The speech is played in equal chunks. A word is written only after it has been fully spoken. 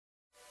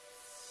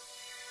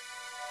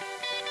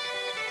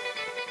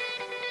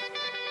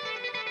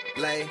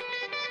Lay.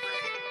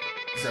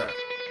 What's up?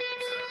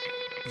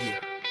 Yeah.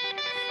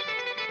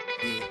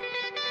 Yeah.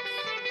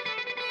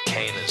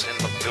 Kane is in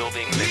the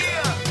building, nigga.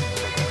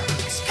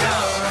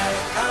 Alright,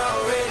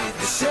 already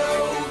the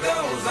show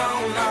goes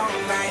on all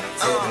night.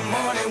 Till the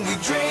morning we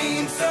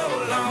dream so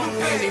long.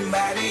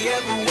 Anybody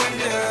ever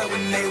wonder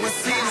when they will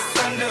see the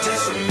sun?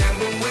 Just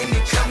remember when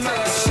you come up,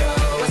 the show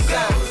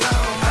goes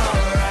on.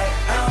 Alright,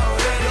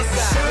 already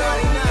the show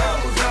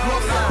goes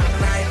on all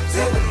night.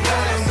 Till the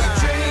morning we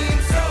dream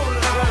so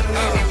long.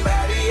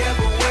 Anybody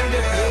ever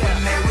wonder when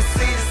they will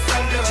see the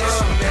sun? Just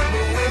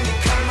remember when you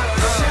come up,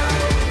 the show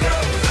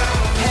goes on.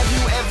 Have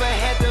you ever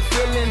had the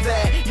feeling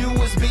that you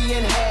was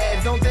being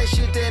had? Don't that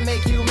shit that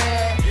make you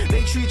mad?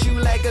 They treat you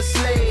like a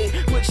slave,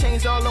 put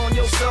chains all on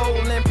your soul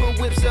and put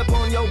whips up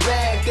on your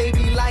back. They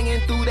be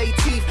lying through they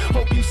teeth,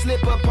 hope you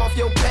slip up off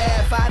your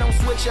path. I don't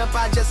switch up,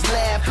 I just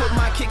laugh, put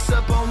my kicks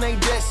up on they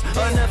desk,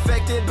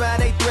 unaffected by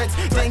they threats.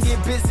 Then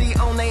get busy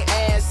on they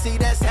ass. See,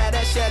 that's how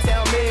that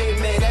Chi-Town made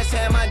me, that's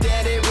how my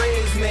daddy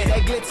raised me.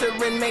 That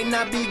glittering may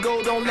not be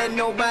gold, don't let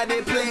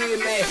nobody play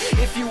me.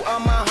 If you are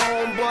my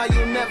homeboy,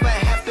 you never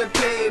have to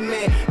pay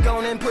me. Go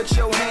on and put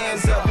your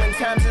hands up, when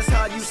times is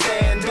hard you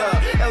stand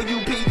up.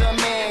 LUP the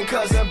man,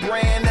 cause a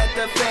brand that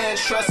the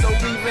fans trust. So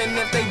even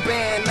if they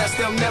ban us,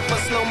 they'll never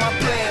slow my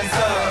plans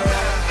up.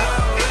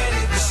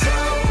 Already the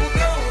show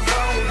goes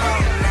on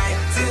all night.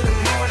 Till the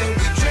morning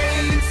we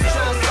dream so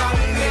long.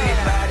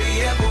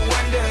 Anybody ever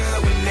wonder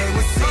when they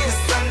will see the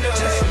sun?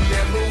 Just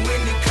remember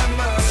when you come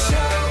up, the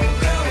show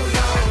goes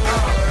on.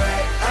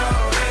 Alright,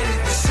 already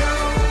the show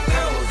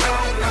goes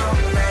on all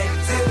night.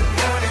 Till the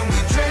morning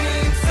we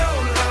dream so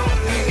long.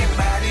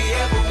 Anybody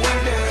ever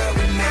wonder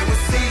when they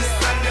will see the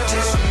sun?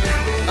 Just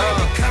remember when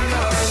you come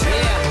up, the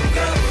show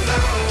goes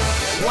on.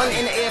 One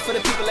in the air for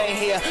the people ain't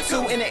here.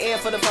 Two in the air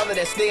for the father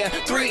that's there.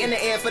 Three in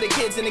the air for the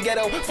kids in the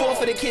ghetto. Four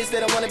for the kids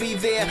that don't wanna be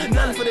there.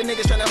 None for the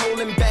niggas trying to hold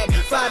them back.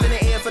 Five in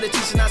the air for the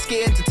teachers not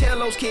scared to tell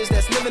those kids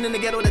that's living in the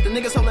ghetto that the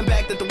niggas holding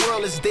back, that the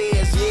world is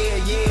theirs. Yeah,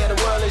 yeah, the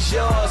world is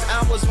yours.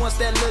 I was once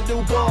that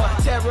little boy,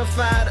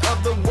 terrified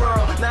of the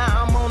world.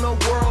 Now I'm on a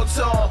world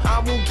tour.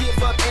 I will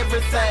give up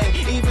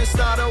everything, even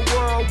start a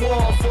world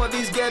war for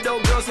these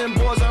ghetto girls and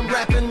boys I'm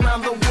rapping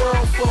around the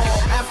world for.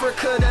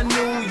 Africa to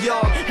New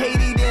York,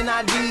 Haiti then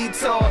I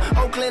detour,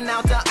 Oakland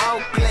out to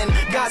Oakland,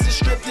 Gaza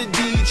Strip to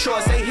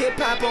Detroit. Say hip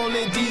hop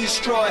only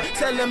destroy.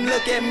 Tell them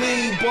look at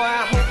me, boy.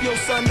 I hope your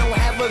son don't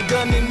have a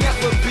gun and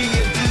never be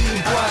a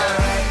D-boy.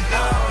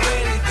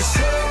 Already the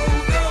show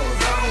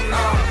goes on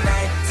all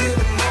night. Till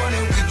the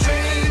morning we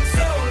dream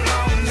so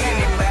long.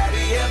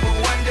 Anybody ever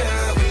wonder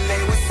when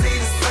they will see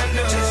the sun?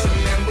 Just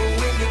remember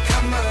when you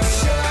come up, the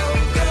show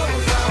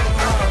goes on.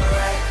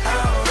 Alright,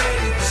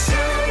 already the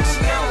show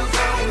goes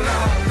on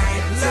all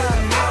night. Till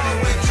the morning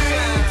we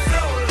dream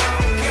so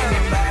long.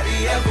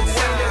 Anybody ever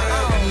wonder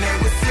when they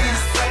will see the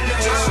sun?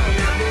 Just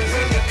remember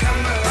when you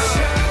come up, the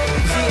show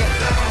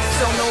goes on.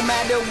 So no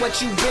matter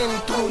what you've been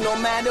through, no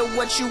matter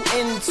what you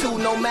into,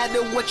 no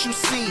matter what you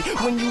see,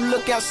 when you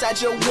look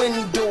outside your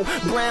window,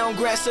 brown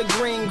grass or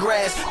green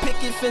grass,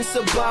 picket fence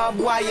or barbed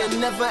wire,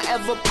 never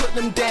ever put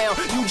them down.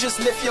 You just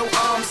lift your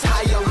arms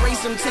higher,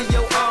 raise them till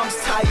your arms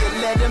tired.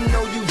 Let them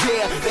know you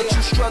there, that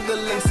you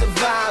struggling,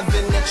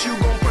 surviving, that you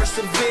gon'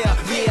 persevere.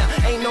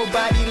 Yeah, ain't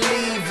nobody